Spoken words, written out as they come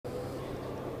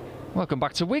Welcome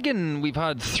back to Wigan. We've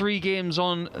had 3 games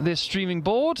on this streaming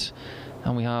board,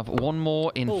 and we have one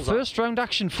more in first round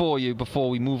action for you before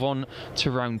we move on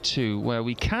to round 2, where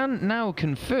we can now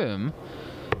confirm,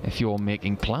 if you're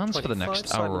making plans for the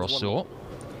next hour or so,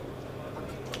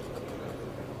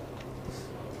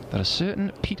 that a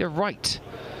certain Peter Wright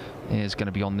is going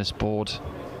to be on this board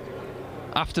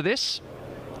after this,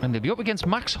 and they'll be up against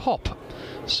Max Hopp.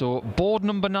 So board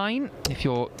number 9, if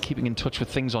you're keeping in touch with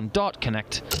things on Dart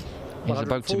Connect, is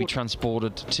about to be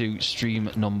transported to stream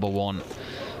number 1.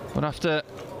 But after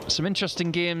some interesting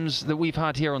games that we've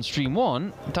had here on stream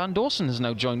 1, Dan Dawson has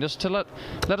now joined us to let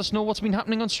us know what's been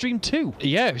happening on stream 2.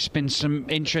 Yeah, it's been some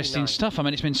interesting stuff. I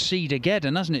mean, it's been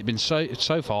Seed-Ageddon, hasn't it? Been so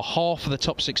far. Half of the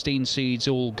top 16 seeds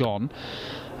all gone.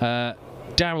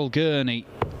 Daryl Gurney,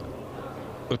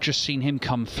 I've just seen him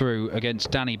come through against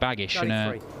Danny Baggish in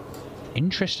a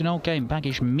interesting old game.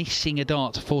 Baggish missing a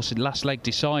dart to force the last leg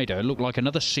decider. It looked like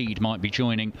another seed might be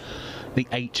joining the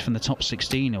 8 from the top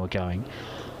 16 who are going.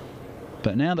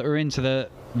 But now that we're into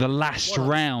the last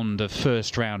round of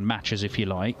first round matches, if you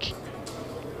like,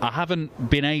 I haven't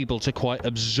been able to quite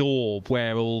absorb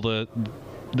where all the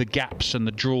gaps and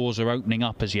the draws are opening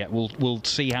up as yet. We'll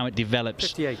see how it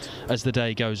develops 58 as the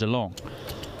day goes along.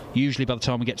 Usually by the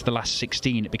time we get to the last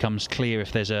 16, it becomes clear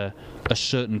if there's a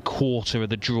certain quarter of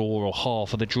the draw or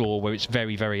half of the draw where it's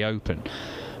very, very open.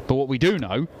 But what we do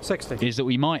know 60 is that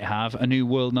we might have a new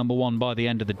world number 1 by the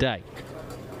end of the day.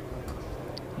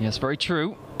 Yes, very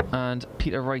true. And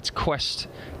Peter Wright's quest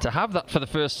to have that for the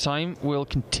first time will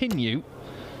continue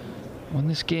when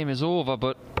this game is over.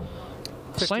 But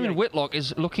 58. Simon Whitlock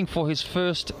is looking for his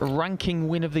first ranking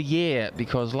win of the year,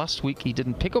 because last week he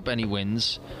didn't pick up any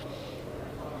wins.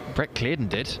 Brett Claydon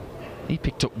did. He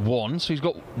picked up 1, so he's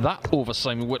got that over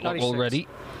Simon Whitlock 96. Already.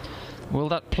 Will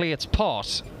that play its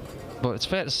part? But it's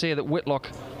fair to say that Whitlock,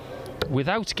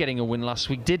 without getting a win last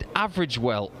week, did average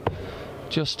well.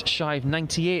 Just shy of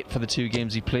 98 for the 2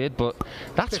 games he played, but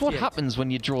that's 58. What happens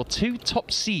when you draw 2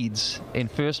 top seeds in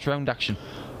first round action.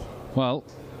 Well,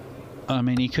 I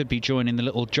mean, he could be joining the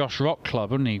little Josh Rock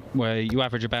club, wouldn't he, where you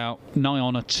average about 9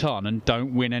 on a ton and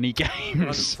don't win any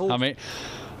games. I mean,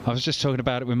 I was just talking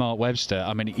about it with Mark Webster.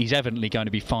 I mean, he's evidently going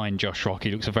to be fine, Josh Rock. He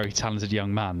looks a very talented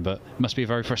young man, but it must be a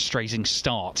very frustrating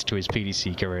start to his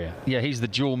PDC career. Yeah, he's the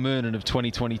Joe Mernon of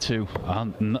 2022.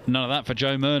 None of that for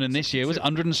Joe Mernon this year. It was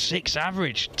 106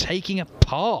 average, taking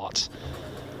apart.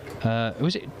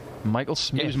 Was it Michael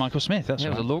Smith? It was Michael Smith, that's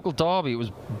right. It was a local derby. It was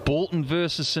Bolton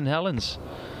versus St Helens.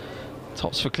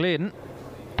 Tops for Claydon.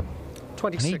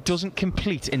 26. And he doesn't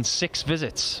complete in 6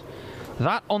 visits.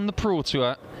 That on the Pro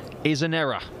Tour is an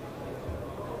error.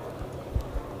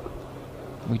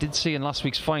 We did see in last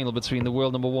week's final between the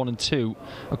world number 1 and 2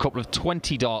 a couple of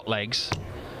 20 dart legs.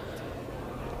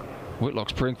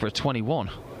 Whitlock's praying for a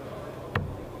 21.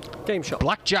 Game shot.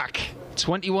 Blackjack.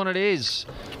 21 it is.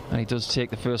 And he does take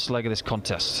the first leg of this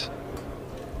contest.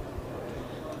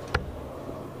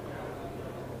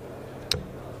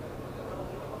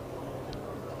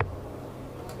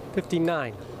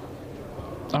 $59.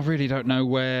 I really don't know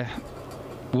where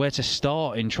to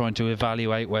start in trying to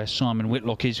evaluate where Simon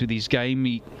Whitlock is with his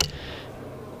game.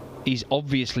 He's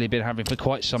obviously been having for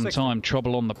quite some time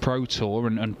trouble on the Pro Tour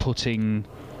and putting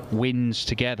wins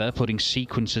together, putting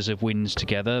sequences of wins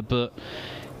together, but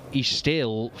he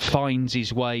still finds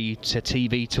his way to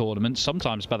TV tournaments,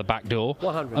 sometimes by the back door,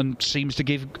 100. And seems to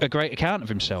give a great account of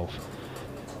himself.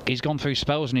 He's gone through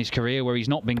spells in his career where he's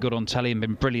not been good on telly and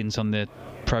been brilliant on the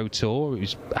Pro Tour.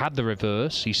 He's had the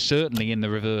reverse. He's certainly in the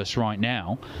reverse right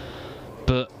now.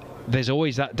 But there's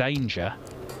always that danger.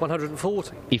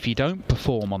 140. If you don't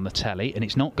perform on the telly and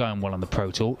it's not going well on the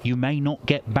Pro Tour, you may not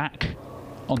get back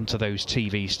onto those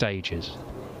TV stages.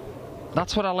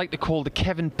 That's what I like to call the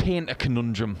Kevin Painter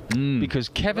conundrum. Because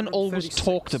Kevin always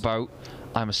talked about,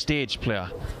 I'm a stage player.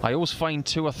 I always find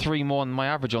 2 or 3 more than my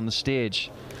average on the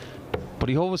stage. But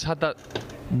he always had that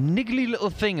niggly little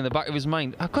thing in the back of his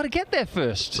mind. I've got to get there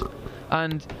first.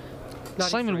 And 93.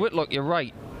 Simon Whitlock, you're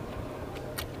right.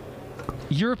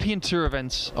 European Tour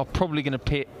events are probably going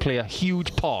to play a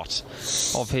huge part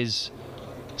of his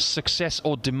success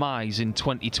or demise in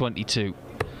 2022.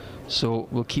 So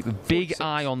we'll keep a big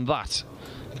eye on that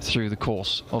through the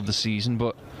course of the season.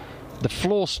 But the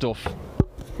floor stuff,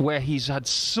 where he's had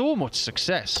so much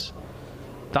success,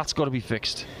 that's got to be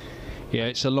fixed. Yeah,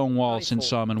 it's a long while since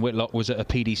Simon Whitlock was a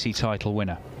PDC title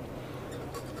winner.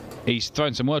 He's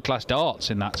thrown some world-class darts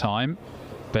in that time,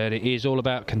 but it is all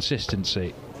about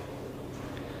consistency.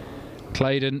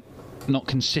 Claydon not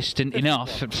consistent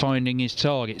enough at finding his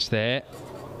targets there,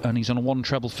 and he's on a 1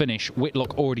 treble finish.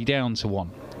 Whitlock already down to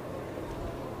 1.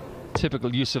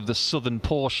 Typical use of the southern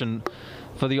portion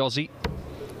for the Aussie.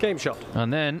 Game shot.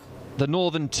 And then the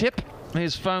northern tip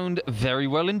is found very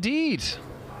well indeed.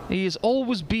 He has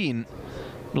always been,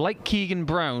 like Keegan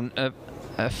Brown,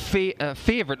 a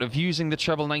favourite of using the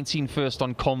treble 19 first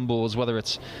on combos, whether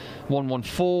it's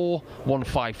 114,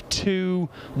 152,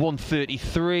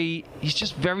 133. He's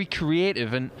just very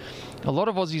creative, and a lot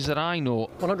of Aussies that I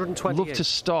know love to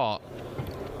start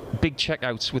big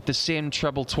checkouts with the same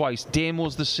treble twice.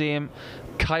 Damo's the same.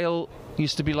 Kyle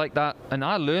used to be like that, and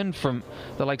I learned from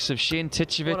the likes of Shane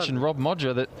Titchevich and Rob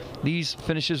Modra that these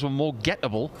finishes were more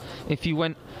gettable if you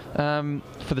went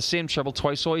for the same treble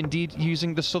twice, or indeed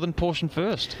using the southern portion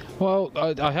first. Well,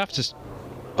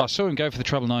 I saw him go for the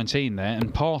treble 19 there,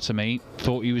 and part of me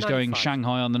thought he was 95. going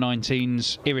Shanghai on the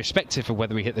 19s, irrespective of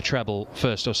whether he hit the treble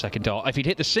first or second dart. If he'd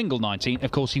hit the single 19,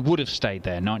 of course he would have stayed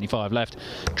there. 95 left,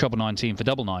 treble 19 for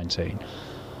double 19.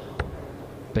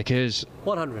 Because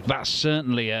 100. That's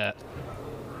certainly an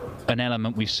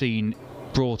element we've seen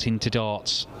brought into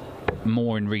darts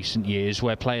more in recent years,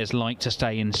 where players like to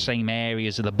stay in the same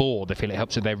areas of the board. They feel it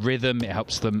helps with their rhythm, it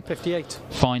helps them 58.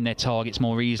 find their targets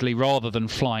more easily, rather than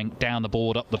flying down the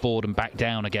board, up the board and back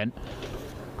down again.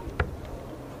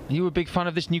 Are you a big fan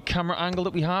of this new camera angle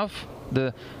that we have?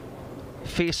 The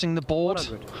facing the board?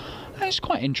 100. It's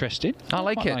quite interesting. I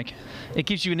like it. It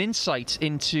gives you an insight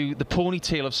into the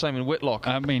ponytail of Simon Whitlock.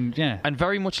 I mean, yeah. And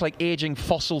very much like aging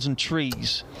fossils and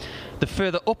trees, the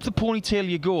further up the ponytail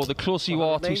you go, the closer you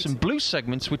are to some blue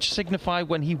segments which signify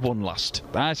when he won last.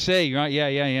 I see, right,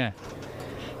 yeah.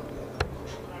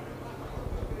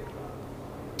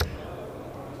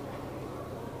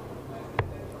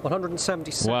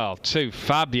 177. Well, two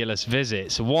fabulous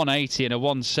visits, a 180 and a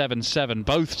 177,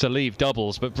 both to leave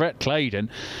doubles, but Brett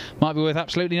Claydon might be worth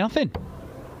absolutely nothing.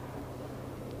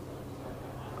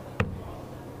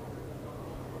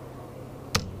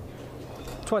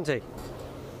 $20.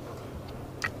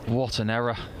 What an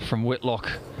error from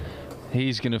Whitlock.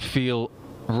 He's going to feel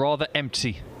rather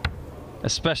empty,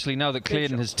 especially now that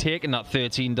Claydon has taken that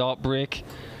 13 dart break.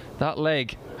 That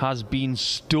leg has been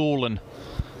stolen.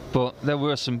 But there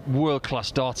were some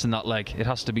world-class darts in that leg, it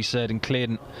has to be said, and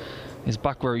Claydon is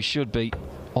back where he should be,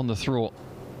 on the throat.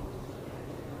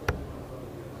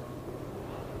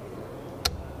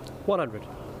 100.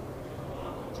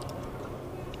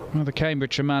 Well, the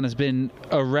Cambridgeshire man has been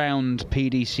around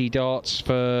PDC darts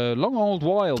for a long old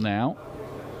while now,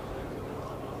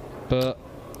 but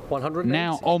 180.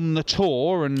 now on the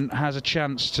tour and has a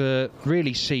chance to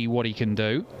really see what he can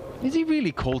do. Is he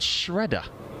really called Shredder?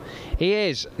 He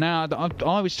is. Now,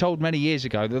 I was told many years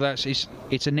ago that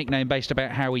it's a nickname based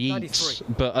about how he 93. eats,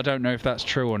 but I don't know if that's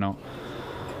true or not.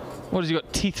 What, has he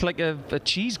got teeth like a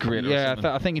cheese grater or Yeah, something?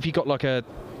 I think if you got like a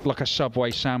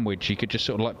Subway sandwich, you could just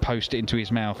sort of like post it into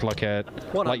his mouth like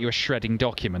you were shredding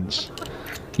documents.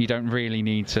 You don't really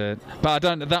need to, but I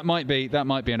don't. That might be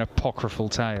an apocryphal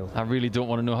tale. I really don't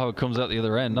want to know how it comes out the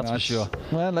other end, that's for sure.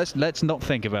 Well, let's not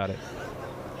think about it.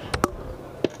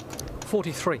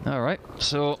 43. All right,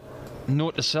 so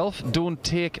note to self, don't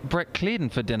take Brett Claydon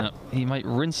for dinner. He might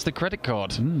rinse the credit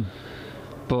card.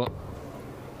 But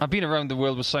I've been around the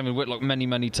world with Simon Whitlock many,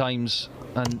 many times,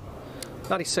 and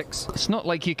 96. it's not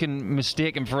like you can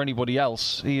mistake him for anybody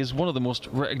else. He is one of the most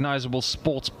recognisable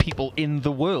sports people in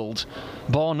the world,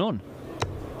 bar none.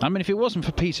 I mean, if it wasn't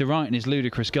for Peter Wright and his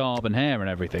ludicrous garb and hair and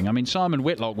everything, I mean, Simon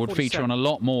Whitlock would 47. feature on a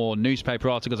lot more newspaper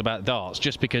articles about darts,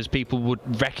 just because people would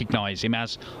recognise him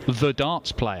as the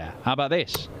darts player. How about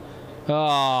this?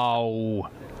 Oh.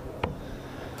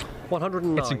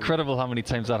 109. It's incredible how many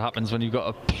times that happens when you've got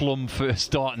a plumb first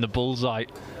dart in the bullseye.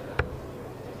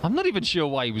 I'm not even sure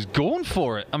why he was going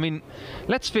for it. I mean,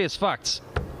 let's face facts.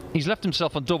 He's left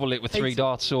himself on double 8 with 3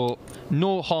 darts, so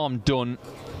no harm done.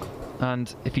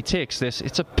 And if he takes this,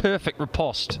 it's a perfect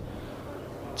riposte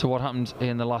to what happened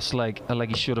in the last leg, a leg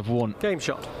he should have won. Game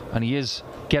shot. And he is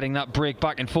getting that break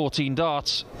back in 14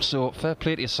 darts, so fair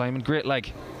play to you, Simon. Great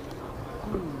leg.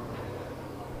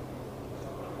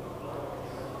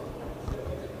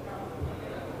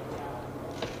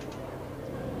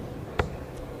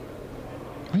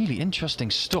 Really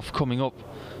interesting stuff coming up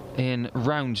in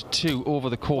round 2 over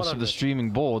the course of the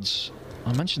streaming boards.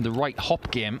 I mentioned the right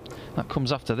hop game. That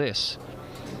comes after this.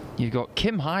 You've got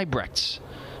Kim Huybrechts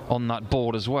on that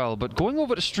board as well. But going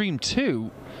over to stream 2,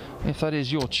 if that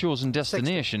is your chosen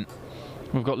destination,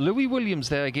 60. We've got Louis Williams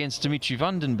there against Dimitri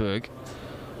Vandenberg.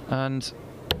 And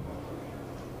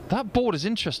that board is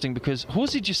interesting because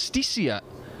Jose Justicia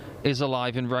is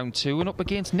alive in round 2 and up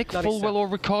against Nick Fulwell or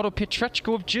Ricardo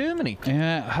Pietreczko of Germany.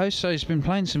 Yeah, Jose's been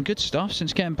playing some good stuff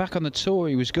since getting back on the tour.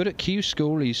 He was good at Q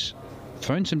School. He's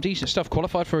throwing some decent stuff.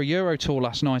 Qualified for a Euro Tour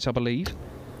last night, I believe.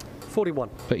 41.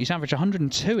 But he's averaged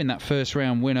 102 in that first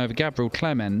round win over Gabriel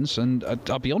Clemens. And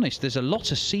I'll be honest, there's a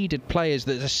lot of seeded players.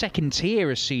 There's a second tier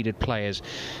of seeded players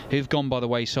who've gone by the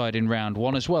wayside in round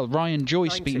one as well. Ryan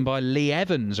Joyce 90. beaten by Lee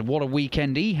Evans. And what a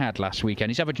weekend he had last weekend.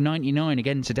 He's averaged 99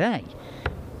 again today.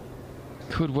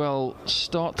 Could well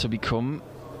start to become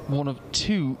one of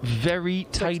two very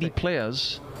tidy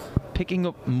players picking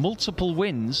up multiple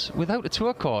wins without a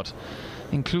tour card,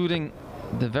 including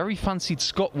the very fancied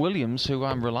Scott Williams, who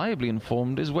I'm reliably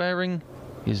informed is wearing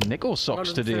his Nico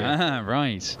socks today. Ah,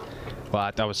 right.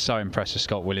 Well, I was so impressed with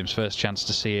Scott Williams. First chance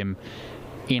to see him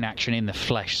in action, in the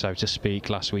flesh, so to speak,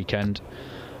 last weekend.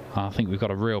 I think we've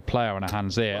got a real player on our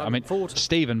hands there. I mean,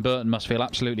 Stephen Burton must feel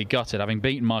absolutely gutted, having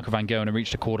beaten Michael van Gerwen and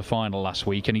reached a quarter-final last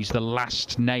week, and he's the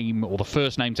last name, or the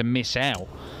first name, to miss out.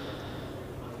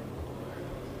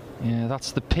 Yeah,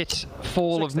 that's the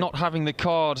pitfall of not having the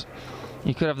card.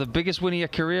 You could have the biggest win of your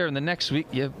career, and the next week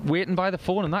you're waiting by the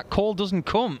phone and that call doesn't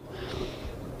come.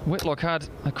 Whitlock had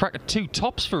a crack at 2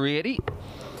 tops for 80.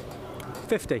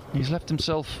 50. He's left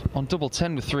himself on double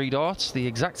 10 with 3 darts, the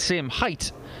exact same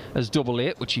height as double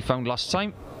 8, which he found last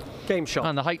time. Game shot.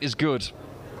 And the height is good.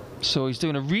 So he's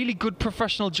doing a really good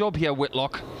professional job here,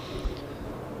 Whitlock.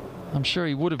 I'm sure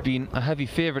he would have been a heavy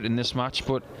favourite in this match,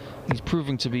 but he's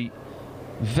proving to be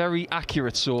very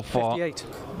accurate so far, 58.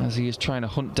 as he is trying to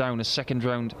hunt down a second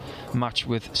round match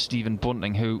with Stephen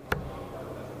Bunting, who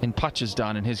in patches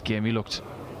down in his game he looked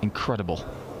incredible.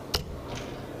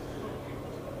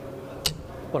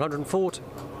 140.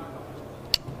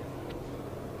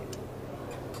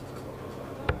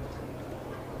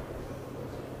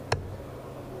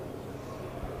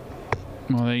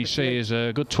 Well, there you see is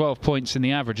a good 12 points in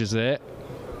the averages there,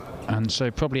 and so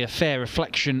probably a fair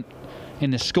reflection in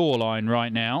the scoreline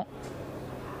right now.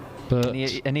 But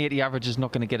an 80 average is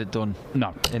not going to get it done.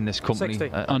 No, in this company.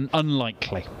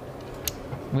 Unlikely.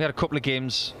 We had a couple of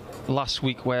games last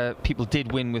week where people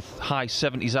did win with high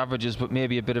 70s averages, but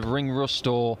maybe a bit of ring rust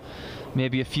or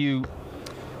maybe a few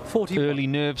 41. early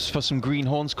nerves for some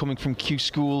greenhorns coming from Q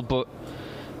School. But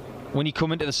when you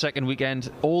come into the second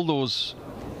weekend, all those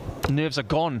nerves are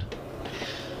gone.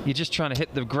 You're just trying to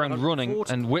hit the ground running,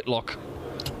 and Whitlock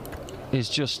is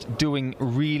just doing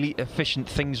really efficient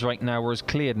things right now, whereas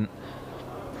Claydon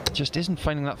just isn't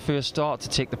finding that first start to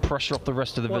take the pressure off the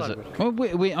rest of the visit.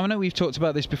 Well, I know we've talked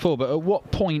about this before, but at what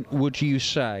point would you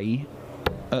say,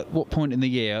 at what point in the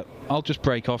year, I'll just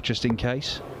break off just in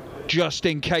case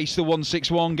the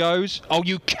 161 goes? Oh,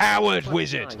 you coward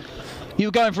wizard! You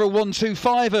were going for a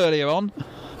 125 earlier on.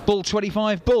 Bull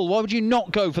 25 bull. Why would you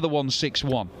not go for the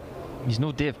 161? He's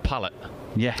no Dave Pallett.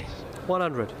 Yeah.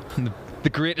 100. The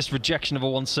greatest rejection of a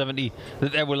 170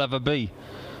 that there will ever be.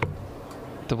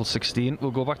 Double 16.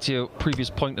 We'll go back to your previous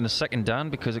point in a second,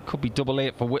 Dan, because it could be double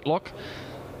 8 for Whitlock.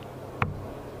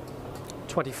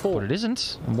 24. But it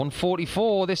isn't.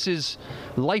 144. This is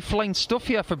lifeline stuff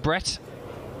here for Brett.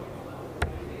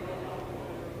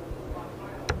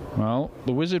 Well,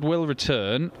 the wizard will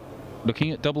return, looking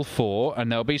at double 4,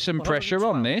 and there'll be some pressure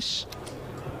on this.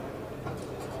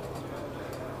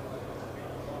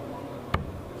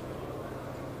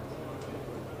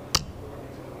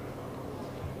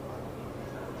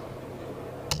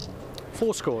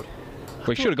 Four scored. Well,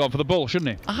 he should have gone for the ball,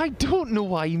 shouldn't he? I don't know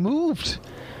why he moved.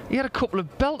 He had a couple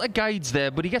of belter guides there,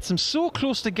 but he gets them so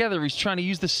close together, he's trying to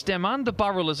use the stem and the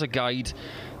barrel as a guide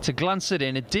to glance it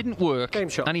in. It didn't work, Game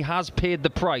shot. and he has paid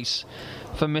the price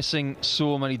for missing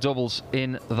so many doubles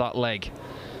in that leg.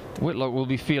 Whitlock will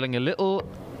be feeling a little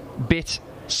bit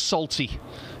salty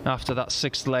after that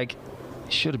 6th leg.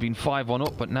 He should have been 5-1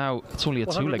 up, but now it's only a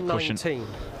 2-leg cushion.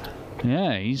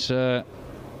 Yeah, he's...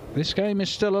 This game is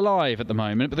still alive at the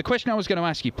moment, but the question I was going to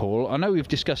ask you, Paul, I know we've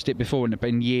discussed it before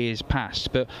in years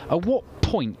past, but at what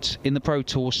point in the Pro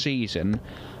Tour season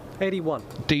 81.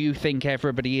 do you think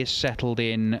everybody is settled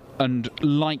in and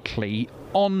likely,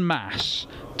 en masse,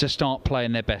 to start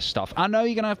playing their best stuff? I know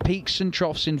you're going to have peaks and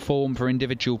troughs in form for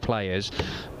individual players,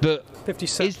 but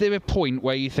 57. is there a point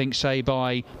where you think, say,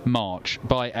 by March,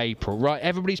 by April, right,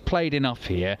 everybody's played enough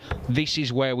here, this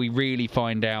is where we really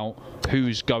find out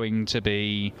who's going to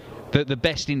be the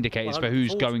best indicators for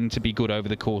who's going to be good over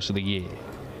the course of the year?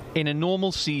 In a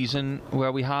normal season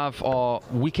where we have our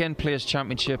weekend Players'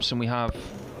 Championships and we have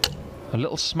a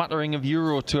little smattering of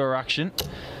Euro Tour action,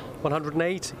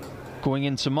 180. going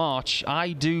into March,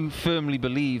 I do firmly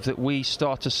believe that we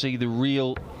start to see the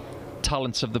real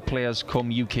talents of the players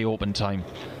come UK Open time.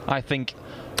 I think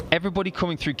everybody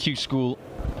coming through Q School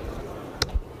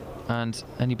and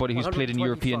anybody who's played in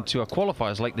European Tour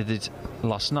qualifiers like they did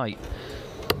last night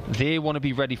They want to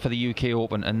be ready for the UK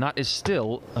Open, and that is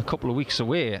still a couple of weeks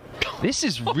away. This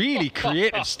is really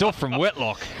creative stuff from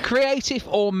Whitlock. Creative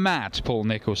or mad, Paul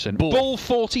Nicholson? Bull. Bull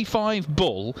 45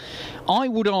 bull, I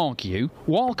would argue,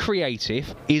 while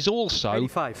creative, is also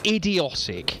 85.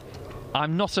 idiotic.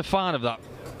 I'm not a fan of that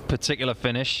particular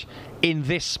finish in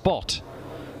this spot,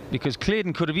 because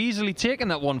Claydon could have easily taken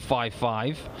that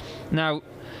 155. Now,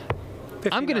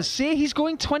 59. I'm going to say he's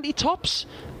going 20 tops,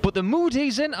 but the mood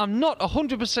he's in, I'm not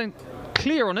 100%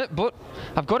 clear on it, but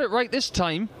I've got it right this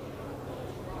time.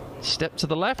 Step to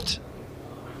the left,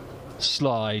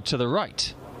 slide to the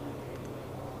right.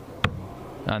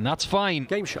 And that's fine.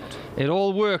 Game shot. It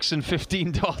all works in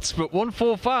 15 dots, but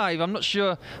 145, I'm not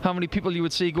sure how many people you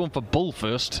would see going for bull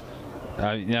first.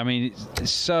 I mean,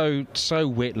 it's so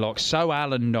Whitlock, so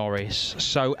Alan Norris,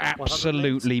 so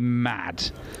absolutely mad.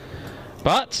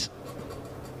 But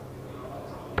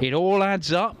it all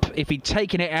adds up. If he'd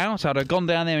taken it out, I'd have gone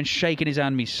down there and shaken his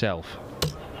hand myself.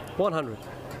 100.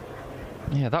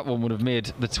 Yeah, that one would have made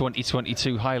the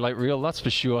 2022 highlight reel, that's for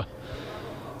sure.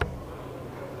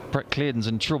 Brett Claydon's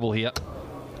in trouble here.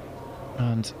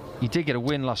 And he did get a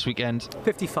win last weekend.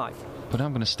 55. But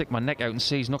I'm going to stick my neck out and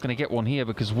say he's not going to get one here,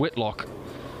 because Whitlock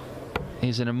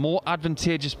is in a more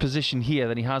advantageous position here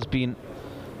than he has been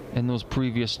in those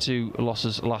previous two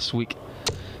losses last week.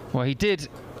 Well, he did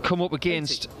come up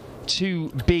against 80. two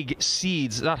big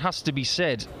seeds, that has to be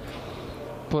said.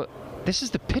 But this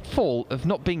is the pitfall of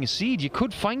not being a seed. You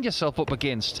could find yourself up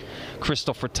against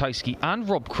Krzysztof Ratajski and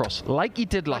Rob Cross, like he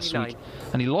did last 99. week,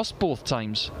 and he lost both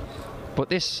times. But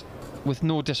this, with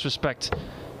no disrespect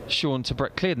shown to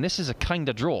Brett Claydon, this is a kind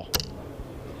of draw.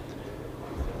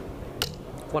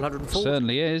 104.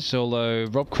 Certainly is, although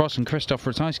Rob Cross and Krzysztof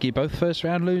Ratajski both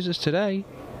first-round losers today.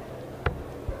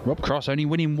 Rob Cross only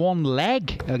winning one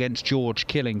leg against George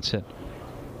Killington.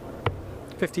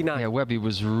 59. Yeah, Webby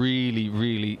was really,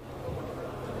 really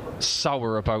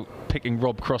sour about picking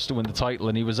Rob Cross to win the title,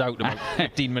 and he was out about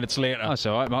 15 minutes later. That's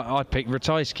all right. I picked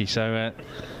Ratajski, so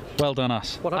well done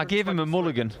us. I gave him a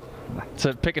mulligan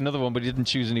to pick another one, but he didn't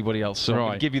choose anybody else, so I'm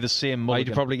going to give you the same mulligan.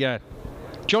 You'd probably get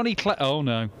Johnny oh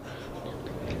no.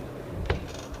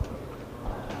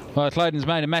 Well, Claydon's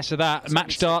made a mess of that.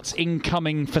 Match darts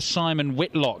incoming for Simon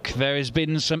Whitlock. There has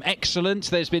been some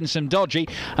excellent, there's been some dodgy,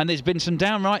 and there's been some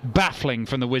downright baffling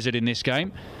from the Wizard in this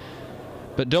game.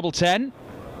 But double 10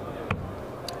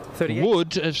 38.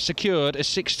 would have secured a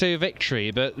 6-2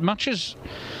 victory, but much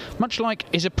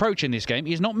like his approach in this game,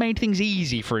 he's not made things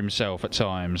easy for himself at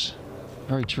times.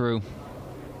 Very true.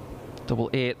 Double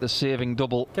 8, the saving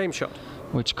double, Game shot.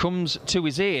 which comes to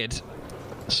his aid.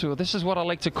 So this is what I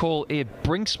like to call a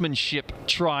brinksmanship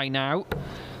try now.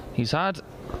 He's had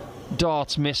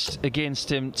darts missed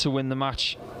against him to win the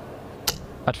match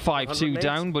at 5-2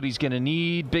 down, but he's going to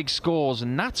need big scores,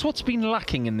 and that's what's been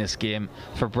lacking in this game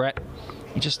for Brett.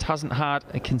 He just hasn't had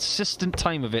a consistent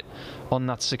time of it on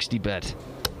that 60 bed.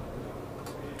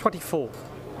 24.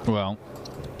 Well,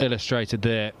 illustrated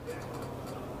there.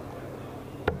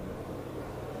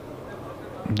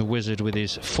 The Wizard with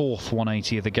his fourth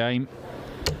 180 of the game.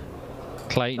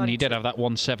 Claydon, he did have that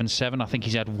 177. I think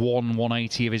he's had one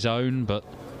 180 of his own, but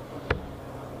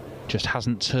just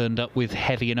hasn't turned up with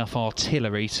heavy enough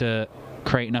artillery to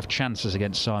create enough chances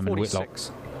against Simon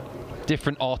 46. Whitlock.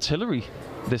 Different artillery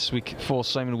this week for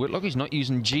Simon Whitlock. He's not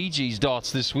using GG's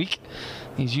darts this week.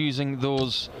 He's using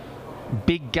those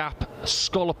big gap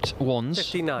scalloped ones,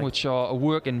 59. which are a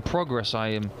work in progress, I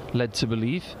am led to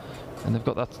believe. And they've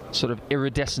got that sort of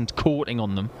iridescent coating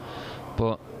on them.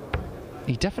 But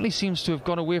he definitely seems to have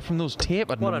gone away from those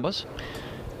tapered numbers.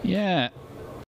 Yeah,